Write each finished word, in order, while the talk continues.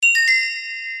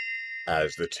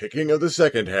As the ticking of the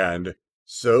second hand,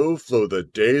 so flow the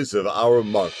days of our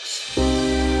monks.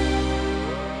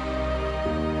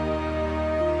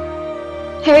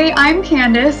 Hey, I'm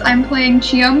Candace. I'm playing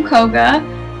Chiom Koga,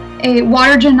 a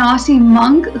Water Genasi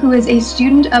monk who is a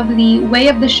student of the Way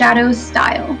of the Shadows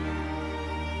style.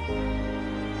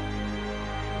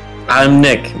 I'm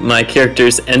Nick. My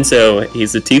character's Enzo.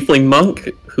 He's a tiefling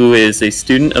monk who is a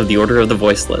student of the Order of the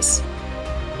Voiceless.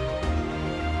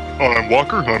 I'm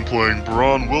Walker. I'm playing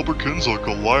Braun Wilberkins, a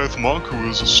Goliath monk who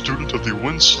is a student of the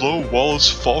Winslow Wallace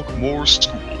Falkmore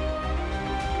School.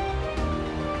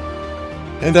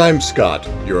 And I'm Scott,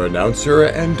 your announcer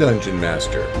and dungeon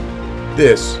master.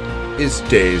 This is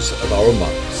Days of Our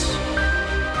Monks.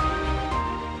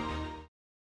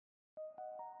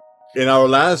 In our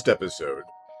last episode,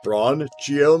 Braun,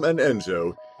 Chiom, and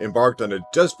Enzo embarked on a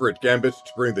desperate gambit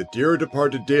to bring the dear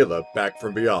departed Dela back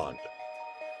from beyond.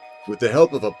 With the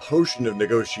help of a potion of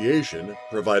negotiation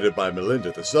provided by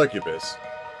Melinda the succubus,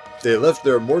 they left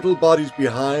their mortal bodies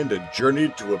behind and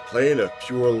journeyed to a plane of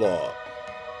pure law.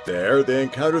 There, they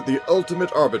encountered the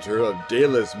ultimate arbiter of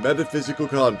Dela's metaphysical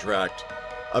contract,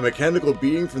 a mechanical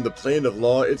being from the plane of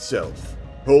law itself,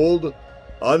 cold,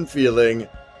 unfeeling,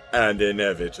 and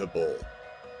inevitable.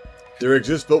 There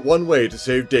exists but one way to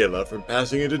save Dela from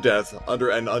passing into death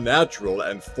under an unnatural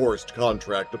and forced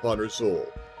contract upon her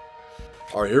soul.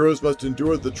 Our heroes must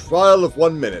endure the trial of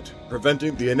 1 minute,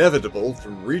 preventing the inevitable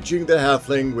from reaching the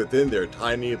halfling within their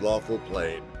tiny lawful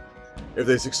plane. If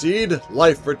they succeed,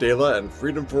 life for Dela and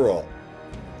freedom for all.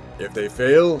 If they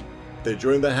fail, they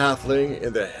join the halfling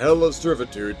in the hell of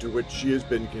servitude to which she has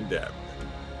been condemned.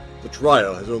 The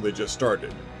trial has only just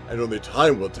started, and only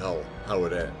time will tell how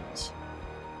it ends.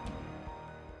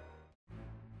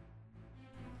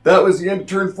 That was the end of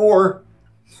turn 4.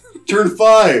 Turn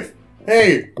 5.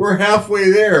 Hey, we're halfway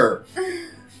there.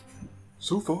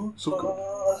 So far, so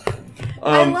good.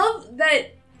 I love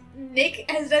that Nick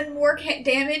has done more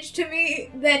damage to me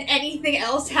than anything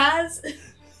else has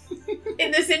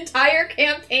in this entire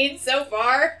campaign so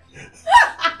far.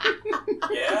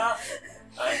 Yeah,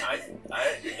 I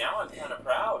now I'm kind of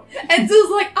proud.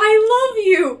 Enzo's like, I love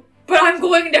you, but I'm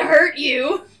going to hurt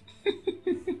you.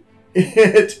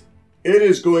 It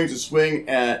is going to swing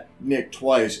at Nick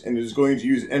twice, and it is going to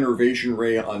use Enervation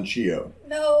Ray on Chio.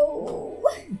 No.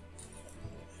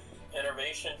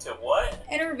 Enervation to what?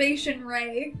 Enervation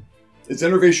Ray. It's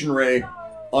Enervation Ray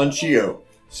on Chio.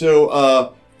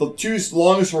 So, the choose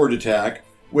longsword attack,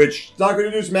 which is not going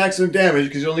to do its maximum damage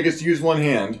because it only gets to use one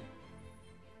hand.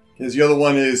 Because the other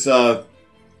one is,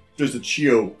 there's a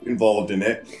Chio involved in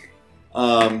it.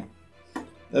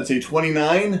 That's a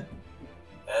 29.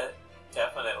 That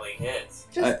definitely hits.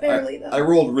 Just barely, though. I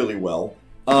rolled really well.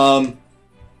 And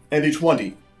a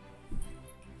 20.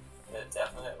 That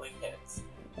definitely hits.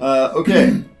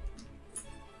 Okay.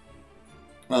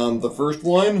 The first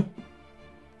one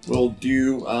will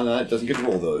do... it doesn't get to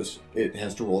roll those. It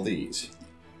has to roll these.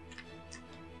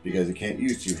 Because it can't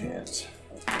use two hands.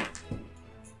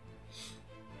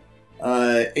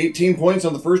 18 points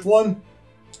on the first one.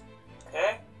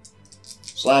 Okay.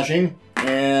 Slashing.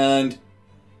 And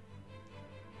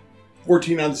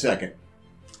 14 on the second.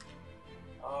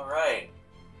 Alright.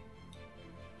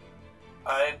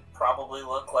 I probably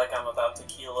look like I'm about to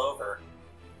keel over.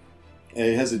 And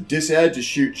it has a disad to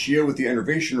shoot Chio with the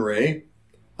Enervation Ray.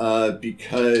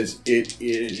 Because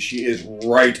she is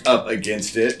right up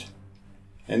against it.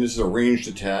 And this is a ranged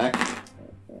attack.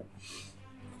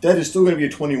 That is still going to be a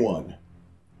 21.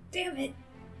 Damn it.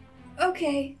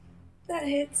 Okay. That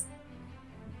hits.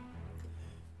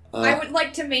 I would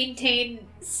like to maintain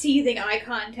seething eye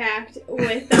contact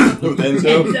with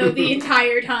Enzo the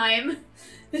entire time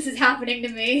this is happening to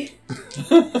me.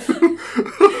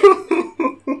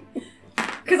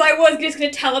 Because I was just going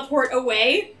to teleport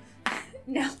away.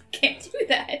 No, I can't do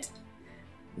that.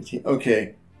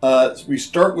 Okay. So we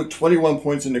start with 21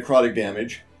 points of necrotic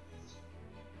damage.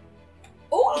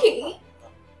 Okay.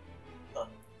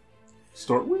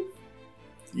 Start with?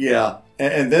 Yeah.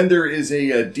 And then there is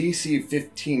a DC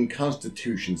 15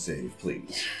 Constitution save,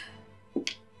 please. Oh,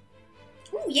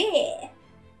 yeah.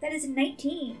 That is a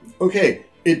 19. Okay.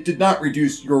 It did not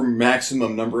reduce your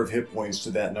maximum number of hit points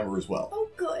to that number as well. Oh,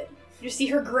 good. You see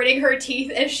her gritting her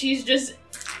teeth as she's just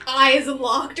eyes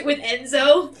locked with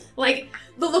Enzo. Like,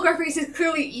 the look on her face is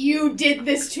clearly, you did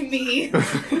this to me.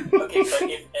 Okay, but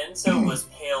if Enzo was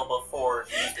pale before,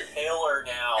 he's paler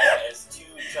now as two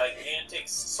gigantic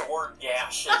sword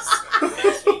gashes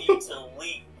continue to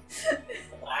leak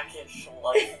blackish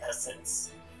life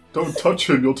essence. Don't touch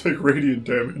him, you'll take radiant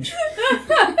damage.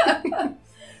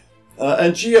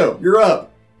 And Chio, you're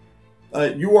up.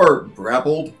 You are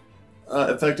grappled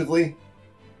effectively.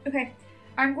 Okay.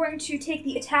 I'm going to take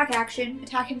the attack action,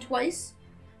 attack him twice.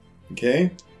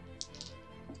 Okay.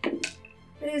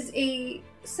 That is a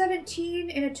 17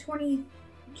 and a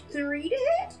 23 to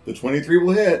hit. The 23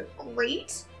 will hit.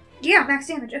 Great. Yeah, max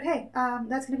damage. Okay.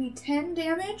 That's going to be 10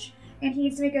 damage, and he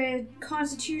needs to make a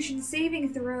Constitution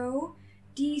saving throw,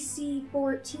 DC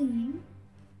 14.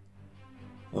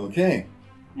 Okay.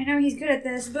 I know he's good at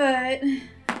this, but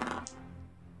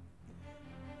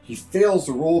He fails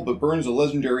the roll, but burns a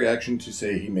legendary action to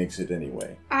say he makes it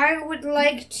anyway. I would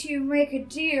like to make a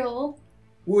deal.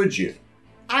 Would you?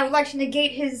 I would like to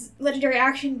negate his legendary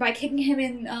action by kicking him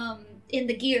in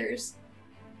the gears,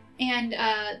 and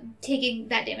taking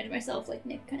that damage myself, like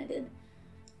Nick kind of did.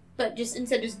 But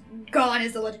instead just gone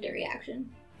is the legendary action.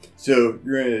 So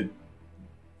you're gonna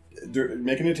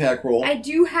make an attack roll. I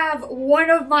do have one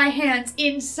of my hands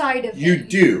inside of him. You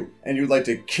do, and you'd like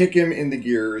to kick him in the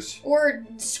gears. Or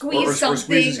squeeze or something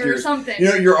squeeze his or gears. something. You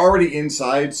know, you're already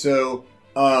inside, so,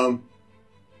 tell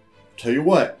you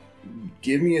what,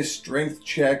 give me a strength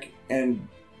check and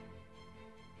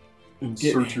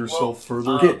Insert yourself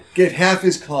further. get half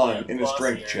his con in a Plus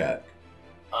strength here. check.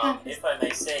 If I may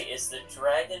say, is the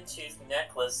dragon tooth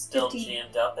necklace still 15.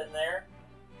 jammed up in there?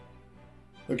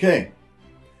 Okay.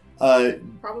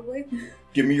 Probably.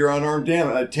 Give me your unarmed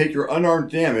damage. Take your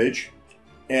unarmed damage,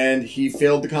 and he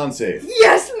failed the con save.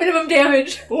 Yes, minimum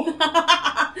damage.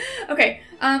 Okay,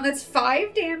 that's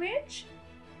 5 damage.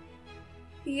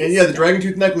 And yeah, the dragon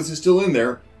tooth necklace is still in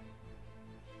there,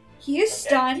 He is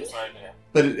stunned, just like, yeah.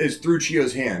 but it's through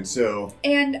Chio's hand, so...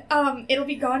 and it'll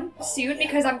be gone soon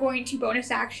because I'm going to bonus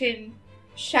action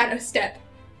Shadow Step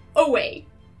away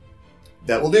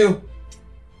That will do.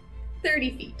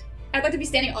 30 feet. I'd like to be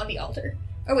standing on the altar.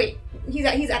 Oh wait, he's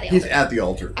at the altar. He's at the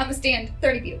altar. I'm gonna stand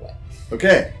 30 feet away.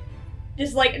 Okay.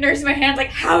 Just like nursing my hand, like,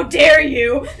 how dare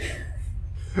you?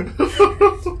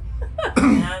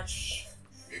 Match.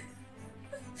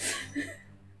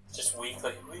 Just weak,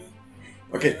 like, we.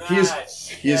 Okay,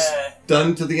 Match. he is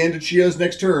done to the end of Chio's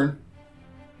next turn.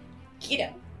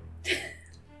 Keto.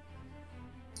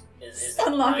 Is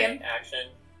Unlock my him. action?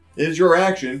 It is your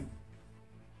action.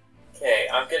 Okay,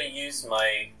 I'm gonna use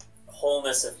my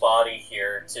wholeness of body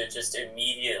here to just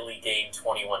immediately gain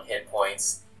 21 hit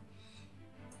points.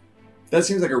 That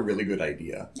seems like a really good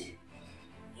idea.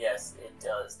 Yes, it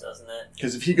does, doesn't it?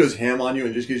 Because if he goes ham on you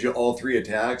and just gives you all 3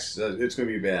 attacks, it's going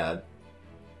to be bad.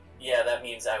 Yeah, that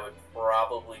means I would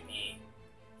probably be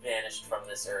vanished from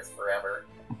this earth forever.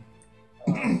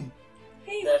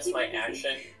 Hey, That's keep my it easy.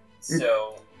 action.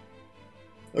 So,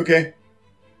 Okay.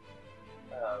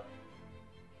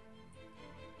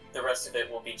 the rest of it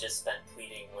will be just spent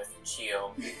pleading with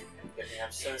Chio.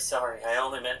 I'm so sorry. I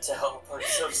only meant to help. I'm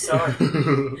so sorry.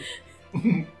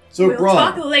 So, We'll Braun,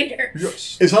 talk later.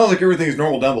 Yes, it sounds like everything's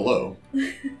normal down below.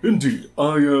 indeed.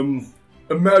 I am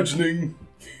imagining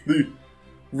the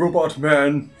robot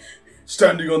man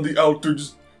standing on the altar,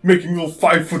 just making little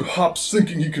 5-foot hops,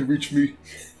 thinking he can reach me.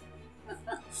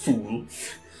 Fool.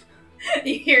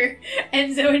 You hear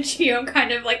Enzo and Chio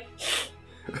kind of like,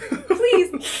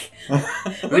 please,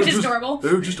 which is normal.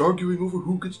 They're just arguing over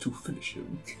who gets to finish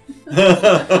him.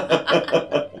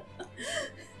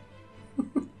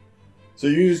 So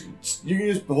you can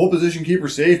just hold position, keep her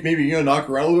safe. Maybe knock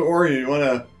her around a little bit more. And you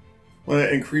want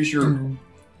to increase your.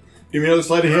 Give me another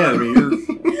sleight of hand. I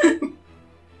mean,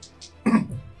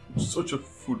 you're Such a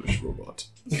foolish robot.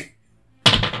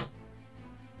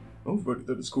 Alrighty,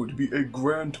 that is going to be a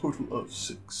grand total of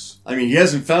 6. I mean, he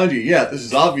hasn't found you yet. This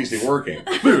is obviously working.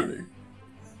 Clearly,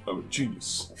 I'm a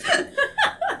genius.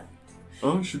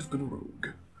 I should have been a rogue.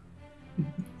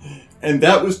 And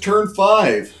that was turn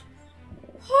 5.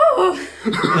 Oh,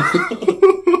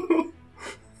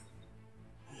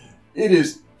 It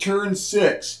is turn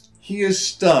 6. He is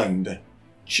stunned.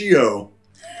 Chio.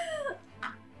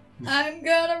 I'm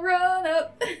gonna run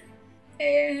up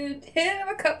and hit him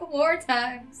a couple more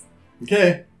times.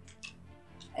 Okay.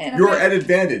 And You're at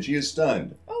advantage. He is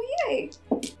stunned. Oh, yay.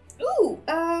 Ooh,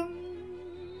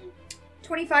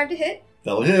 25 to hit.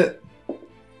 That'll hit.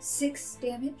 6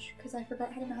 damage, because I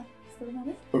forgot how to math for a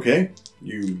moment. Okay.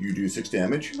 You do 6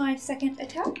 damage. My second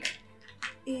attack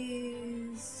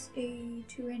is a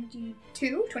 22.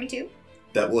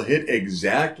 That will hit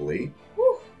exactly.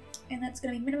 Whew. And that's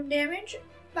going to be minimum damage,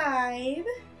 5.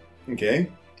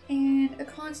 Okay. And a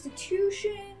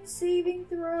Constitution saving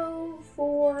throw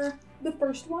for the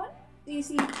first one,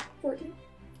 DC 14.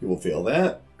 You will fail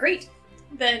that. Great.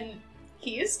 Then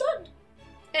he is stunned.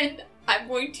 And I'm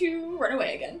going to run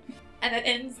away again. And that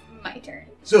ends my turn.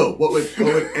 So, what would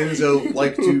Enzo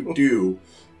like to do?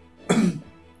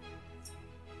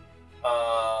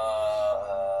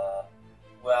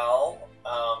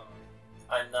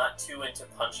 too into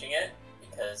punching it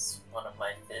because one of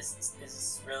my fists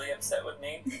is really upset with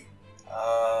me.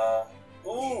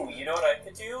 Ooh, you know what I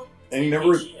could do? Any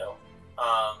number of...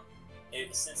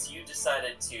 Since you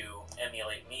decided to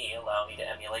emulate me, allow me to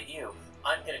emulate you.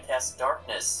 I'm gonna cast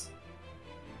Darkness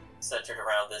centered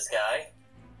around this guy.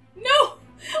 No!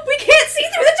 We can't see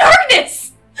through the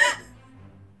darkness!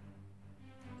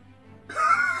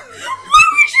 Why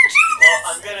would you do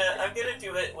this? Well, I'm gonna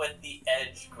do it with the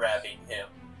edge grabbing him.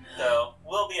 So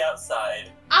we'll be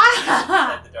outside.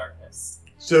 Ah! In the darkness.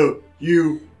 So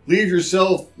you leave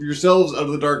yourselves out of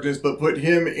the darkness, but put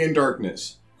him in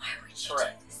darkness. Why would you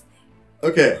Correct. do this thing?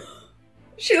 Okay.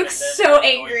 She looks And then so I'm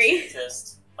going angry. to just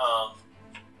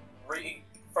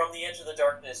from the edge of the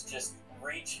darkness, just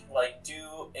reach,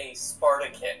 do a Sparta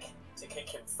kick to kick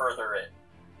him further in.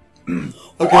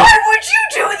 Okay. Why would you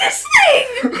do this thing?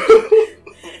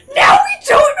 Now we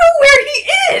don't know where he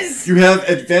is! You have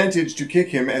advantage to kick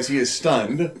him as he is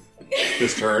stunned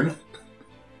this turn.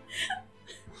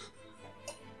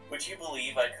 Would you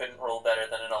believe I couldn't roll better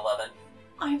than an 11?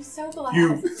 I'm so glad.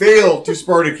 You fail to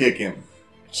Sparta kick him.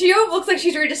 Gio looks like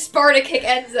she's ready to Sparta kick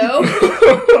Enzo.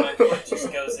 My foot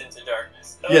just goes into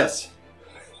darkness. Oh, Yes.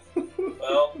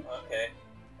 Well, okay.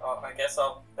 I guess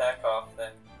I'll back off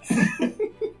then.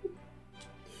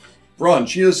 Ron,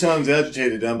 Chio sounds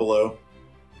agitated down below.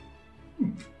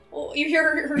 Well, you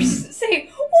hear her say,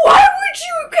 "Why would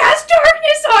you cast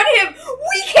darkness on him?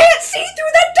 We can't see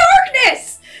through the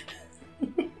darkness!"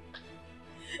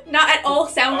 Not at all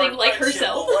sounding Our like friendship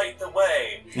herself. will light the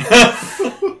way.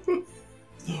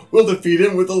 We'll defeat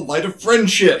him with the light of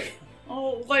friendship.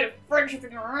 Oh, light of friendship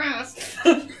in your ass.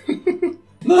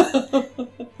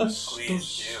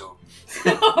 Please do.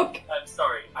 Okay. I'm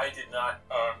sorry, I did not,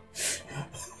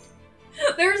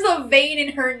 There's a vein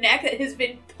in her neck that has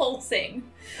been pulsing.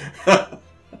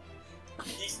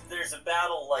 There's a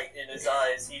battle light in his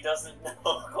eyes. He doesn't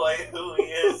know quite who he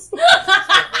is. He's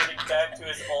reverting back to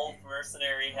his old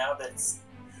mercenary habits.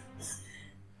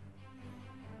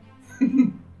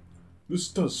 This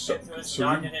does sound Enzo is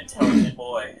not concerning, an intelligent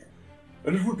boy.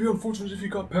 and it would be unfortunate if he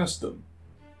got past them.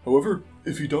 However,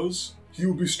 if he does, he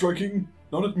will be striking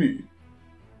not at me,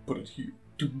 but at you.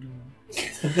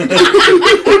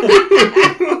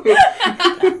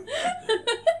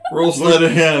 Roll sleight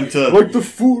of hand to... Like the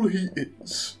fool he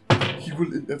is, he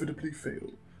will inevitably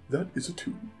fail. That is a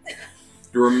 2.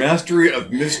 Your mastery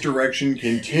of misdirection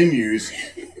continues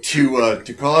to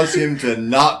cause him to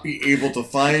not be able to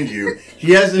find you.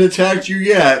 He hasn't attacked you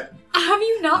yet. Have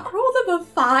you not rolled up a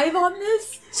 5 on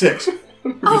this? 6.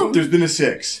 Oh. There's been a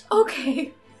 6.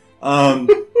 Okay. So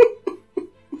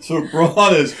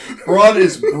Braun is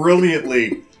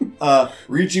brilliantly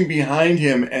reaching behind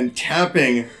him and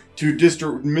tapping to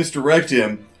misdirect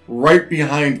him right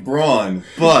behind Braun,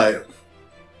 but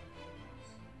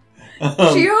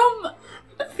Jerome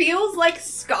feels like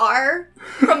Scar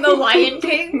from The Lion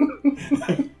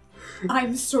King.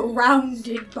 I'm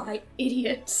surrounded by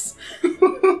idiots.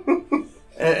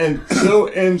 and so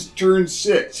ends turn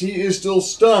 6. He is still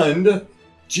stunned.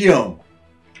 Guillaume.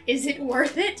 Is it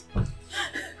worth it?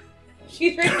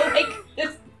 She's ready to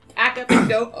just pack up and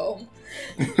go home.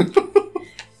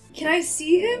 Can I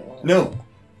see him? No.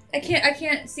 I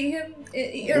can't see him.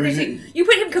 was You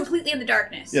put him completely in the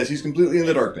darkness. Yes, he's completely in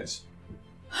the darkness.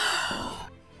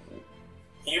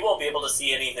 He won't be able to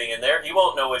see anything in there. He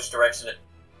won't know which direction it...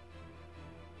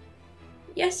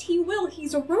 Yes, he will.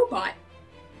 He's a robot.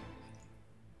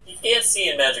 He can't see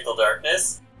in magical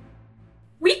darkness.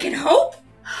 We can hope?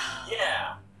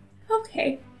 Yeah.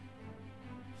 Okay.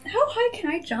 How high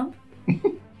can I jump?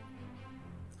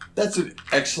 That's an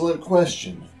excellent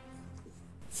question.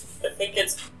 I think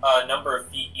it's a number of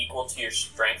feet equal to your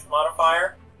strength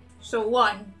modifier. So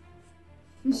 1.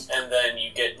 And then you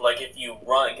get, if you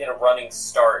get a running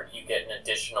start, you get an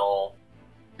additional...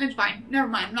 It's fine. Never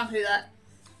mind. I'm not gonna do that.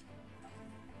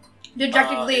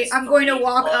 Dejectedly, it's I'm going to 3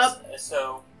 walk plus- up.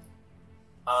 So,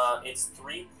 it's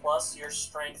 3 plus your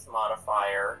strength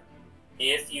modifier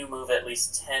if you move at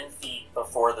least 10 feet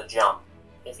before the jump.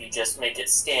 If you just make it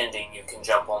standing, you can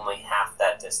jump only half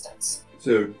that distance.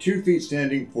 So 2 feet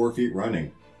standing, 4 feet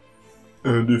running.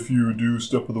 And if you do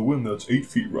Step of the Wind, that's 8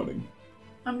 feet running.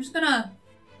 I'm just gonna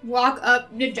walk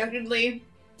up dejectedly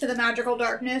to the magical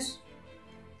darkness.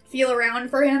 Feel around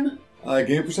for him.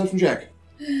 Gain a perception check.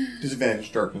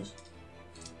 Disadvantage, darkness.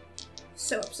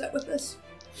 So upset with this.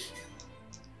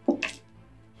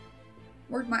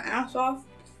 Worked my ass off.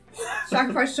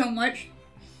 Sacrificed so much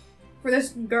for this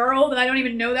girl that I don't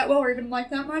even know that well or even like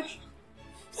that much.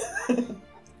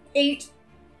 8.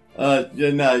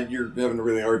 You're having a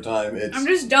really hard time. I'm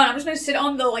just done. I'm just gonna sit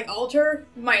on the, altar,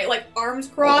 my, arms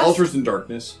crossed. Altar's in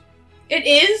darkness. It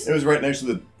is? It was right next to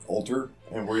the altar,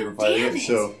 and where you were fighting it,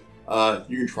 so,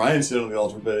 you can try and sit on the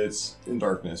altar, but it's in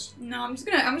darkness. No, I'm just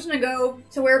gonna go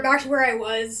back to where I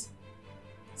was,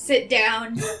 sit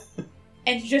down,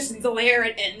 and just glare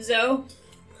at Enzo.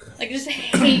 Just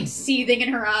hate seething in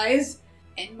her eyes.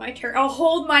 And my turn. I'll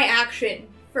hold my action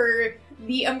for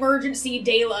the emergency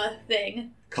Dela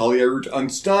thing. Kaliarut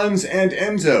unstuns, and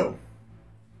Enzo.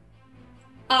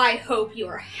 I hope you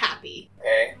are happy.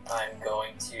 Okay, I'm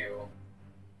going to...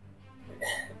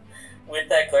 With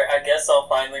that glare, I guess I'll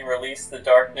finally release the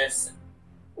darkness.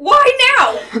 Why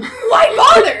now? Why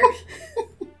bother?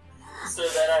 So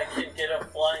that I can get a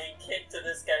flying kick to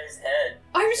this guy's head.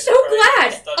 I'm so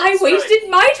glad! I wasted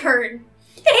my turn!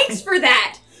 Thanks for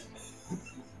that!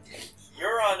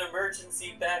 You're on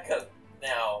emergency backup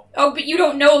now. Oh, but you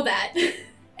don't know that.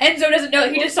 Enzo doesn't know.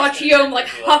 He just saw Chiom,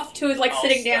 huff to his,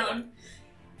 sitting down.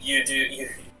 You do,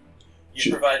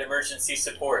 you provide emergency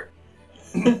support.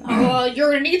 Oh, well,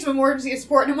 you're gonna need some emergency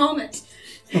support in a moment.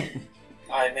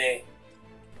 I may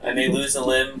lose a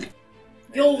limb.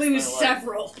 You'll lose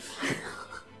several.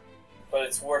 But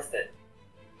it's worth it.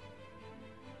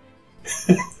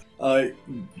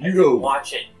 You go...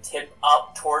 Watch it tip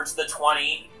up towards the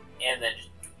 20, and then...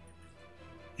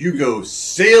 You go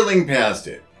sailing past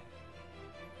it.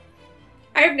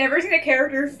 I have never seen a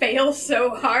character fail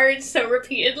so hard, so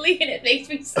repeatedly, and it makes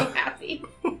me so happy.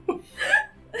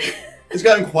 It's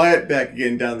gotten quiet back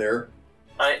again down there.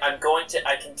 I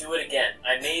can do it again.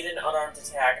 I made an unarmed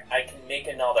attack. I can make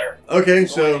another. Okay,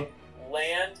 so...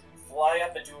 Land, fly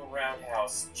up and do a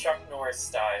roundhouse, Chuck Norris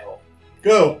style.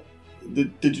 Go.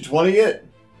 Did you 20 it?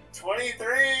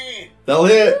 23! That'll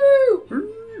hit.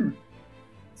 Woo!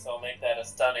 So I'll make that a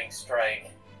stunning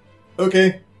strike.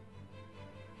 Okay.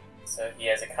 So he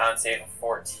has a con save of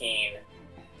 14.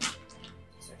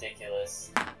 It's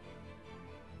ridiculous.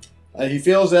 He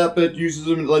fails that, but uses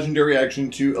a legendary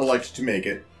action to elect to make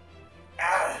it.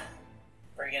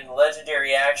 Friggin'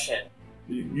 legendary action.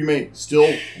 You may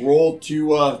still roll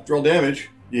to draw damage.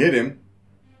 You hit him.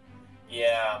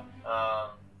 Yeah,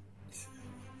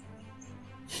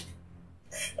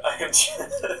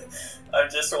 I'm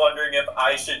just wondering if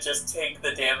I should just take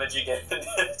the damage again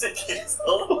to use a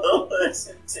little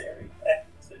legendary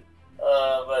action.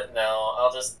 But no,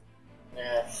 I'll just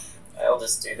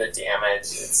do the damage.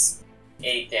 It's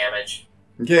 8 damage.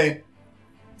 Okay.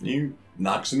 You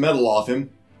knock some metal off him.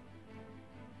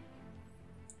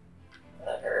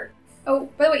 That hurt. Oh,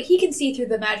 by the way, he can see through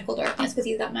the magical darkness because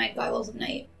he's got 9 goggles of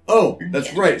night. Oh,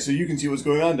 that's right. So you can see what's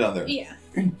going on down there. Yeah.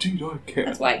 Indeed I can.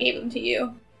 That's why I gave them to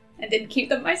you. I didn't keep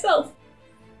them myself.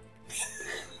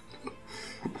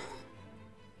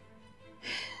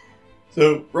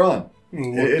 So, Ron,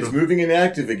 it's moving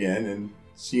inactive again and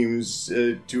seems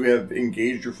to have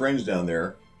engaged your friends down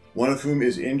there, one of whom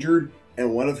is injured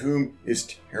and one of whom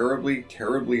is terribly,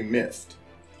 terribly miffed.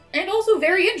 And also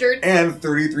very injured. And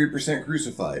 33%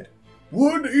 crucified.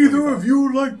 Would either of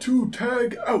you like to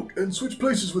tag out and switch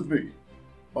places with me?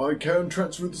 I can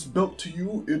transfer this belt to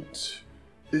you.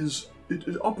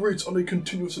 It operates on a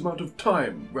continuous amount of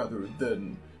time rather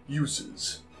than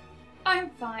uses. I'm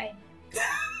fine.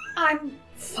 I'm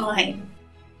fine.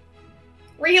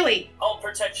 Really? I'll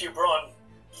protect you, Braun.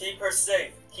 Keep her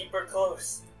safe. Keep her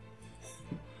close.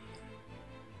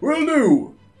 Will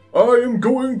do. I am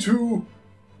going to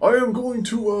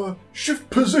shift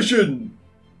position.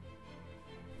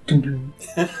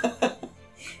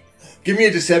 Give me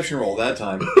a deception roll that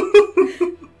time.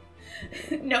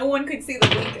 No one could see the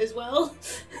blink as well.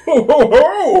 Ho ho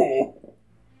ho!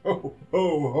 Ho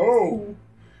ho ho!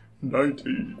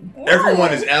 19. Whoa.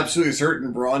 Everyone is absolutely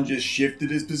certain Braun just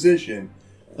shifted his position.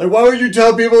 Like, why would you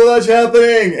tell people that's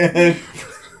happening? And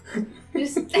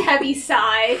Just a heavy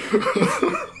sigh.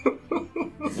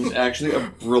 it's actually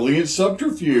a brilliant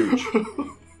subterfuge.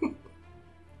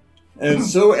 And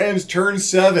so ends turn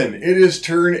 7. It is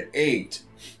turn 8.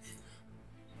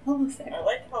 Almost there. I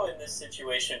like how in this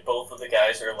situation both of the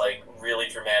guys are really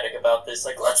dramatic about this.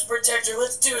 Let's protect her,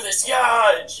 let's do this,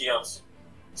 yeah! And she goes,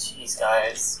 jeez,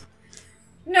 guys.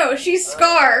 No, she's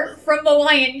Scar from The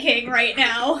Lion King right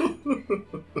now.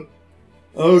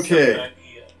 Okay.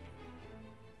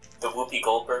 The Whoopi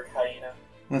Goldberg hyena.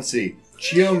 Let's see.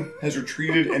 Chiom has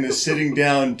retreated and is sitting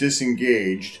down,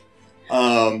 disengaged.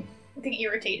 Looking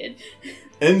irritated.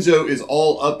 Enzo is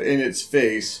all up in its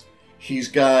face. He's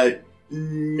got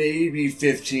maybe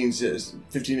 15,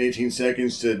 18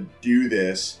 seconds to do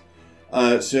this.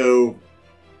 So,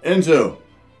 Enzo,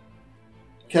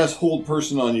 cast Hold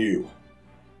Person on you.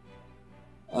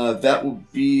 That will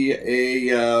be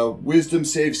a wisdom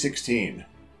save 16.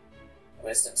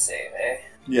 Wisdom save, eh?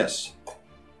 Yes.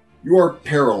 You are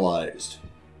paralyzed.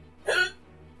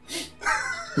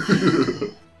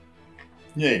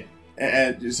 Yay.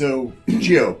 And so,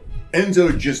 Gio,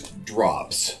 Enzo just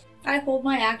drops. I hold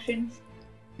my action.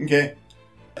 Okay.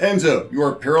 Enzo, you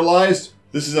are paralyzed.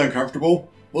 This is uncomfortable.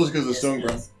 Mostly because of the stone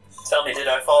ground. Tell me, did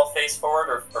I fall face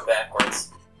forward or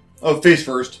backwards? Oh, face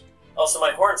first. Also,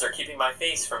 my horns are keeping my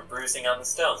face from bruising on the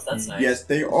stones. That's nice. Yes,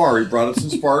 they are. You brought up some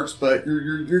sparks, but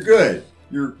you're good.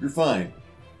 You're fine.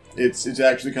 It's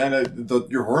actually kind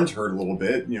of your horns hurt a little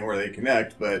bit, where they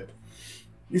connect, but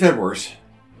you've had worse.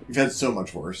 You've had so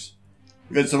much worse.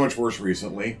 You've had so much worse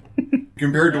recently.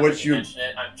 Compared to what you mention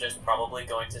it, I'm just probably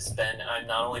going to spend. I'm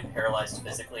not only paralyzed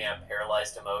physically, I'm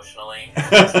paralyzed emotionally.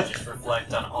 So just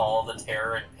reflect on all the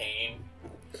terror and pain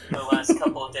the last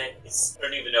couple of days. I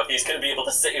don't even know if he's going to be able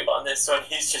to save on this one.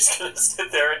 He's just going to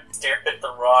sit there and stare at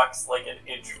the rocks like an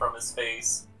inch from his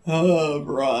face. Oh,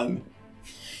 Bron.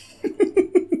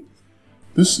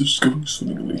 This is going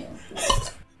swimmingly.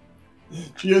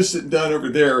 Gio's sitting down over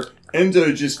there.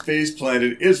 Enzo just face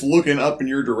planted. It's looking up in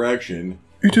your direction.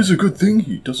 It is a good thing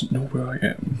he doesn't know where I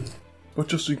am. But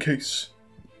just in case.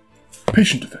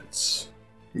 Patient defense.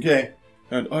 Okay.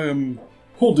 And I am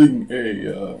holding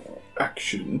a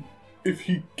action. If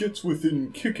he gets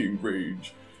within kicking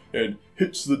range and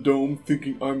hits the dome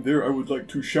thinking I'm there, I would like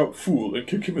to shout fool and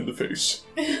kick him in the face.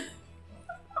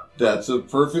 That's a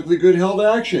perfectly good held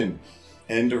action.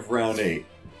 End of round 8.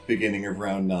 Beginning of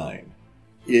round 9.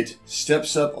 It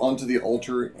steps up onto the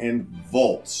altar and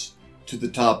vaults to the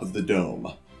top of the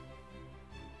dome.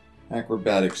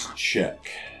 Acrobatics check.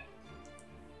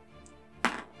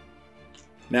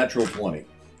 Natural 20.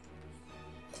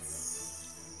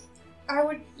 I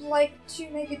would like to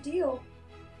make a deal.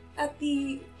 At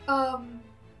the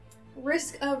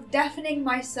risk of deafening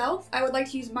myself, I would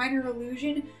like to use minor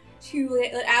illusion to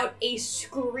let out a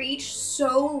screech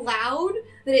so loud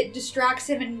that it distracts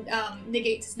him and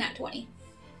negates his nat 20.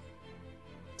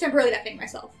 Temporarily deafening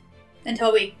myself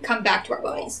until we come back to our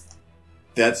bodies.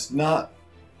 That's not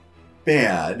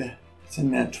bad. It's a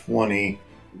nat 20.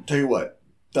 Tell you what,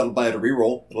 that'll buy it a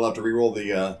reroll. It'll have to reroll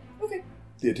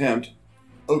the attempt.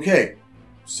 Okay,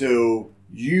 so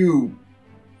you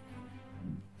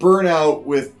burn out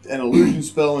with an illusion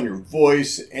spell in your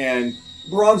voice, and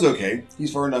Bron's okay.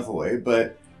 He's far enough away,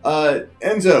 but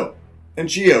Enzo and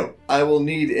Chio, I will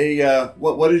need a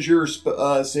what is your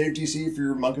save DC for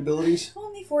your monk abilities?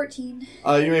 Only 14.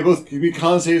 You may both be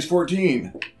con saves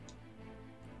 14.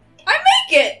 I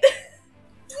make it!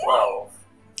 12.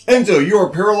 Enzo, you are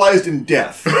paralyzed and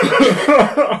deaf.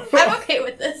 I'm okay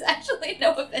with this, actually.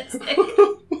 No offense, Nick.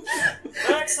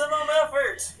 Maximum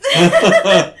effort!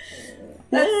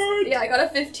 Yeah, I got a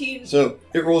 15. So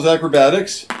it rolls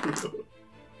acrobatics.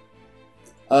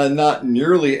 Not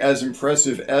nearly as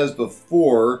impressive as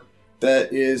before.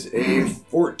 That is a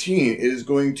 14. It is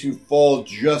going to fall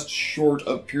just short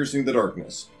of piercing the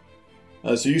darkness.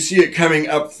 So you see it coming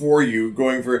up for you,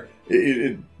 going for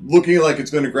it looking like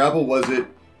it's going to grapple. Was it?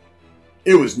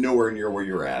 It was nowhere near where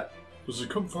you're at. Does it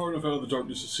come far enough out of the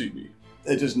darkness to see me?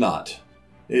 It does not.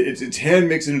 Its head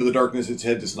mixed into the darkness. Its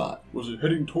head does not. Was it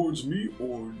heading towards me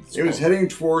or? It was heading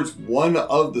towards one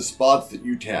of the spots that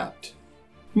you tapped.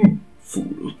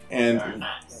 Fool. And Very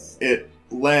nice. it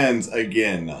lands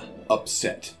again,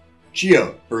 upset.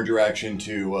 Chio, burned your action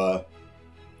to. Oh,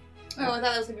 I thought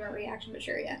that was going to be a reaction, but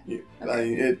sure, yeah.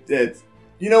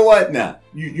 You know what? Nah,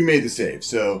 you made the save,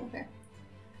 so. Okay.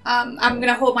 I'm going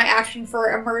to hold my action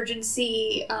for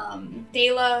emergency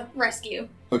Dela rescue.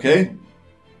 Okay.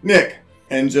 Nick,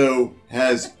 Enzo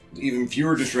has even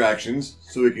fewer distractions,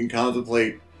 so he can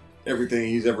contemplate everything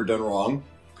he's ever done wrong.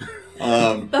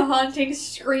 The haunting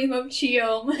scream of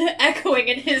Chiom echoing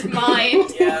in his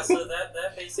mind. Yeah, so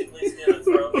that basically is going to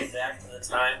throw me back to the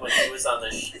time when he was on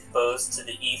the boat to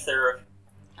the ether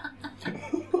of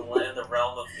the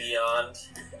realm of beyond.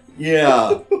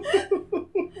 Yeah.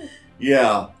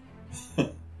 Yeah.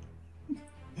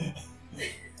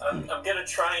 I'm going to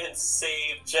try and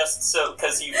save just so,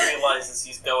 because he realizes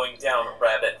he's going down a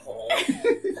rabbit hole.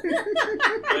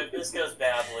 But if this goes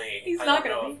badly, He's I not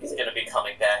don't gonna know make if he's it. going to be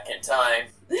coming back in time.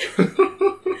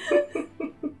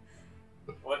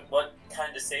 What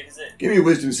kind of save is it? Give me a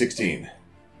wisdom 16.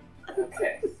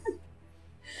 Okay.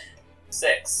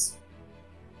 6.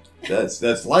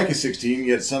 That's like a 16,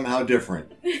 yet somehow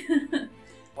different.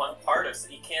 One part of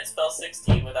you can't spell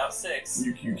 16 without 6.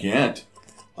 You can't.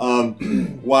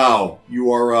 Wow,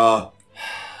 you are,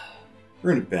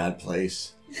 you're in a bad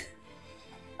place.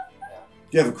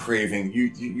 You have a craving.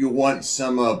 You want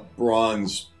some,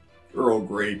 Braun's Earl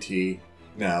Grey tea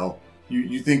now.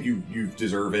 You think you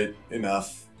deserve it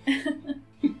enough.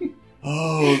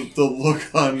 Oh, the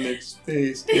look on Nick's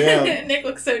face. Yeah. Nick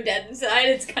looks so dead inside,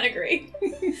 it's kind of great.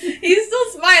 He's still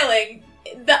smiling.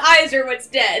 The eyes are what's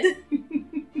dead.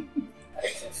 I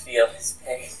can feel his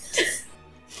pain.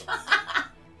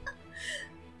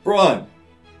 Braun,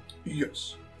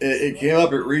 Yes. it came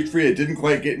up, it reached for you, it didn't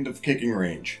quite get into kicking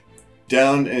range.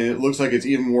 Down, and it looks like it's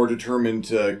even more determined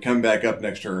to come back up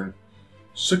next turn.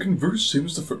 Second verse, same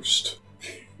as the first.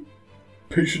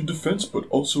 Patient defense, but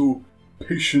also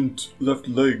patient left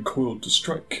leg coiled to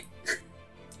strike.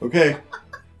 Okay.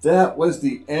 That was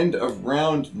the end of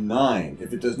round 9.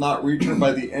 If it does not reach her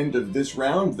by the end of this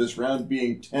round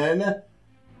being 10,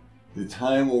 the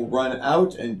time will run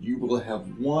out and you will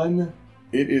have won.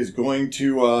 It is going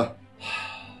to,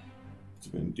 what's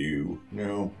it going to do?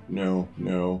 No,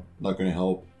 not going to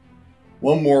help.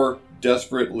 One more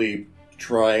desperate leap to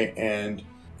try and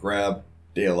grab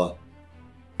Dela.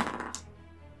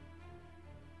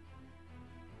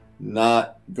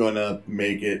 Not gonna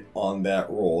make it on that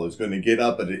roll. It's gonna get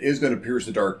up, but it is gonna pierce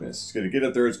the darkness. It's gonna get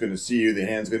up there, it's gonna see you, the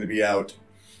hand's gonna be out.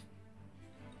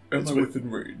 Am I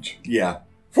within range? Yeah.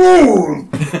 Fool!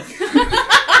 It's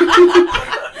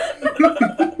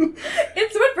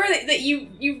so much better that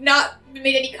you've not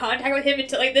made any contact with him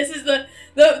until like this is the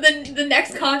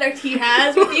next contact he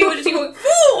has with you, and just you going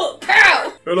fool,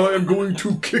 pow. And I am going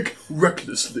to kick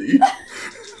recklessly.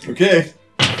 Okay.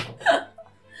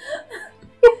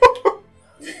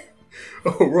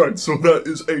 Alright, so that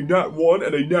is a nat 1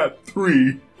 and a nat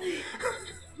 3.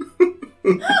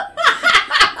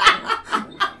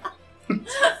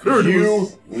 You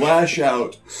lash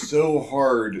out so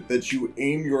hard that you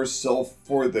aim yourself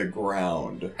for the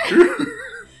ground.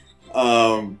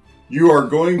 You are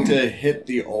going to hit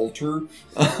the altar.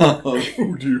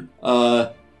 Oh dear.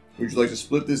 Would you like to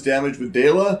split this damage with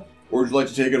Dela, or would you like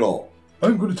to take it all?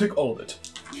 I'm going to take all of it.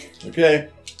 Okay.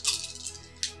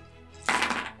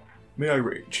 May I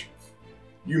rage?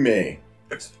 You may.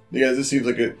 Excellent. Yeah, this seems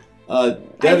like a... I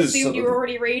that is assumed you something. were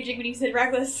already raging when you said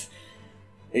reckless.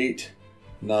 8,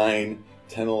 9,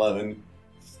 10, 11,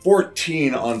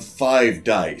 14 on 5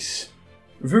 dice.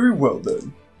 Very well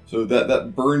then. So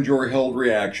that burned your held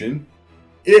reaction.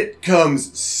 It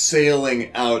comes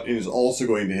sailing out and is also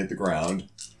going to hit the ground.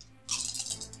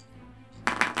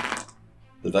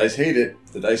 The dice hate it.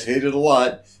 The dice hate it a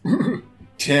lot.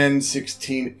 10,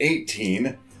 16,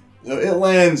 18. So it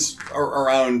lands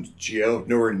around Geo,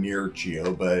 nowhere near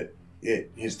Geo, but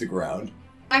it hits the ground.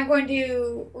 I'm going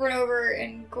to run over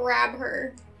and grab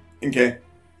her. Okay.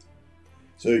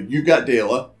 So you've got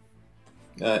Dela.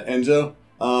 Enzo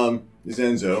is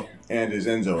Enzo and is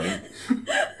Enzoing.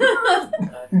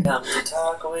 I've come to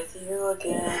talk with you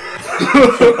again.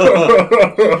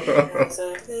 There's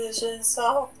a vision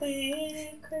softly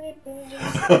creeping.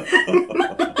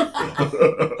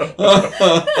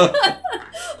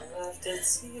 Left its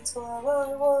seats while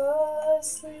I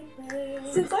was sleeping.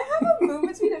 Since I have a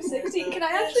movement speed of 16, can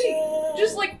I actually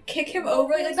just like kick him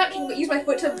over? Like not kick him, but use my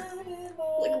foot to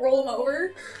like roll him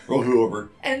over? Roll who over?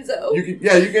 Enzo. You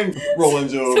can roll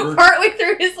Enzo So over. partway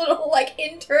through his little like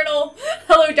internal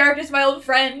 "Hello Darkness, my old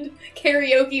friend"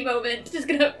 karaoke moment, just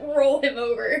gonna roll him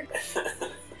over.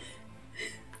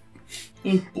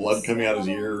 Blood coming out his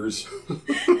ears.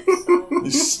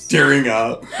 He's staring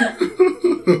up.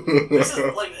 This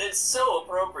is like it's so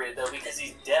appropriate though because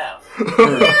he's deaf.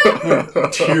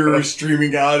 Tears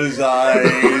streaming out his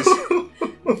eyes.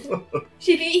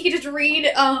 He could just read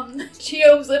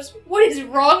Chio's lips. What is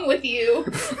wrong with you?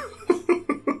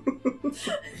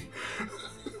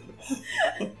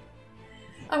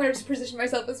 I'm gonna just position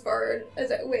myself as far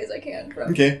away as I can from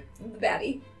Okay. the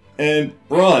baddie. And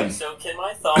Braun. So can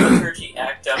my thaumaturgy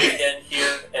act up again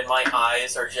here, and my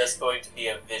eyes are just going to be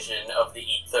a vision of the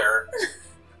ether?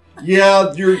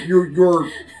 Yeah, you're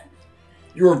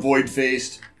void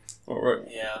faced. Alright,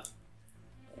 Yeah.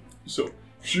 so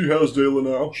she has Dela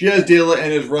now. She has Dela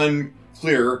and has run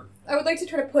clear. I would like to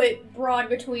try to put Braun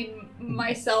between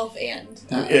myself and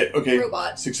Okay.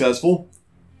 robot. Successful.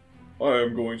 I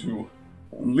am going to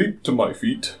leap to my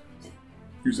feet,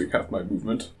 using half my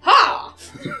movement. Ha!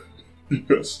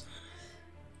 Yes.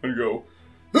 And go,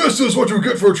 "This is what you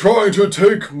get for trying to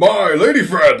take my lady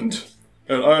friend!"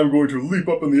 And I am going to leap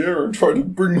up in the air and try to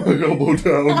bring my elbow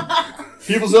down.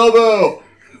 People's elbow.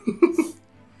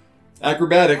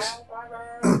 Acrobatics.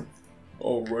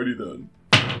 Alrighty then.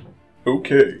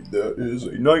 Okay, that is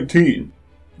a 19.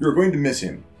 You're going to miss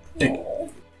him. No.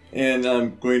 And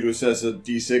I'm going to assess a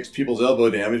d6 people's elbow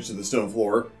damage to the stone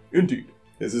floor. Indeed.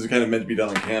 This is kind of meant to be done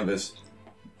on canvas.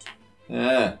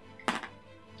 1.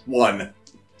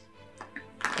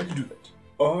 I can do that.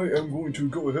 I am going to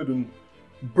go ahead and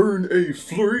burn a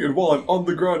flurry, and while I'm on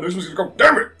the ground, I'm just gonna go,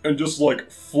 damn it! And just,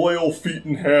 like, flail feet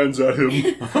and hands at him.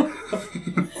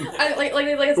 like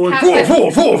it's Going, cat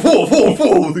fight.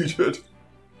 fall with each hit.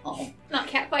 Oh, not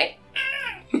cat fight.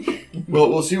 Well,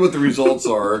 we'll see what the results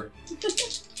are.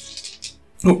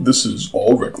 Oh, this is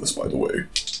all reckless, by the way.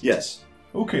 Yes.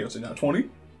 Okay, that's a nat 20.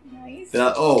 Nice.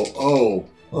 Oh.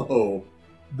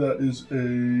 That is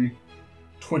a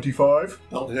 25.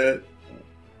 That'll hit.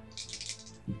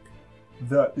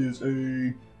 That is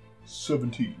a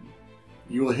 17.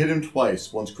 You will hit him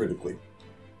twice, once critically.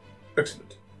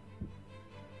 Excellent.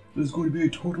 There's going to be a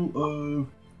total of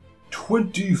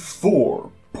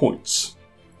 24 points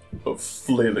of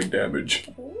flailing damage.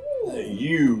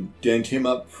 You dent him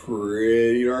up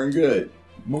pretty darn good.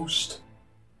 Most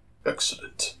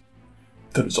excellent.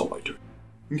 That is all my turn.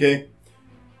 Okay.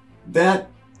 That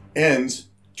ends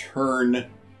turn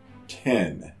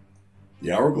 10.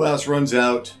 The hourglass runs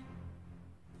out.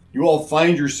 You all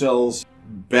find yourselves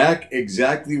back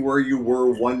exactly where you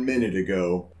were 1 minute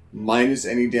ago, minus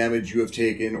any damage you have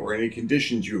taken or any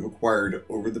conditions you have acquired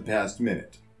over the past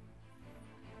minute.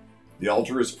 The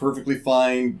altar is perfectly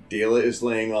fine. Dela is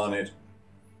laying on it.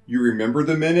 You remember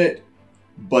the minute,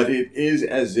 but it is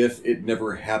as if it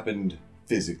never happened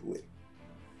physically.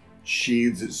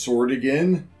 Sheathes its sword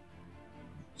again,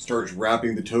 starts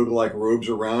wrapping the toga-like robes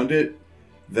around it.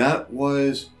 That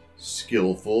was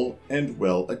skillful and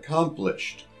well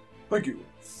accomplished. Thank you.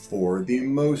 For the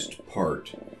most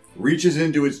part. Reaches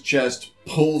into its chest,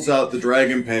 pulls out the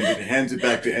dragon pendant, and hands it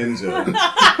back to Enzo.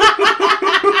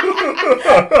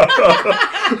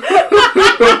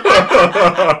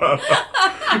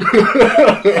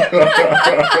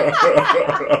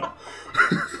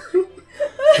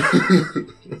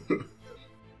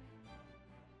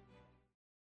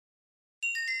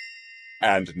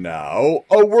 And now,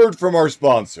 a word from our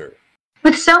sponsor.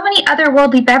 With so many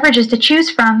otherworldly beverages to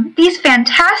choose from, these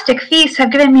fantastic feasts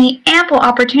have given me ample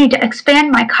opportunity to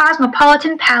expand my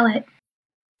cosmopolitan palate.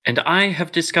 And I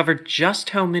have discovered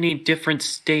just how many different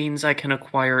stains I can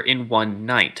acquire in one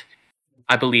night.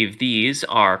 I believe these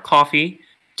are coffee,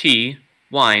 tea,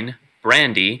 wine,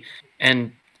 brandy,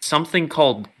 and something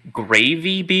called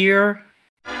gravy beer?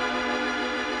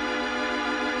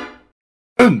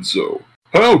 Enzo,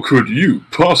 how could you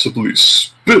possibly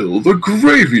spill the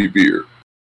gravy beer?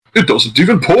 It doesn't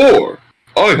even pour!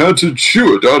 I had to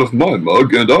chew it out of my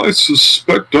mug, and I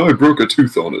suspect I broke a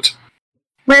tooth on it.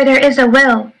 Where there is a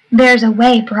will, there's a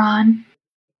way, Braun.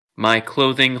 My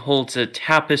clothing holds a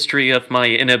tapestry of my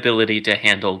inability to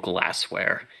handle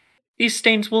glassware. These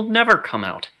stains will never come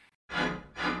out.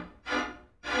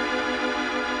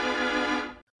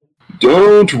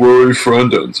 Don't worry,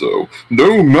 friend Enzo.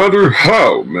 No matter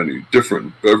how many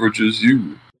different beverages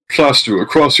you plaster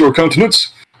across your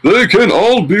countenance, they can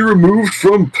all be removed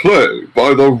from play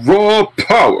by the raw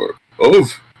power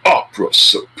of opera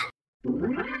soap.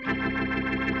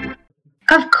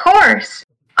 Of course!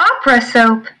 Opera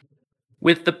soap!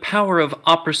 With the power of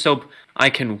opera soap, I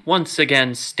can once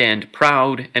again stand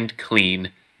proud and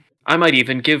clean. I might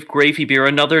even give gravy beer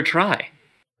another try.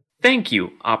 Thank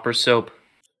you, opera soap.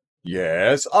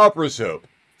 Yes, opera soap.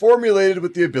 Formulated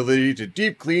with the ability to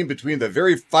deep clean between the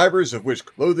very fibers of which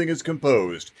clothing is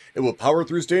composed, it will power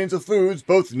through stains of foods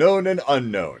both known and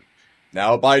unknown.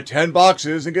 Now buy 10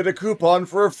 boxes and get a coupon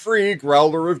for a free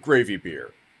growler of gravy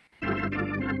beer.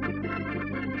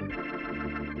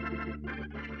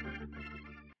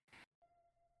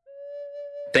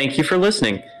 Thank you for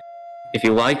listening. If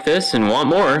you like this and want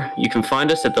more, you can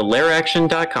find us at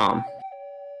thelairaction.com.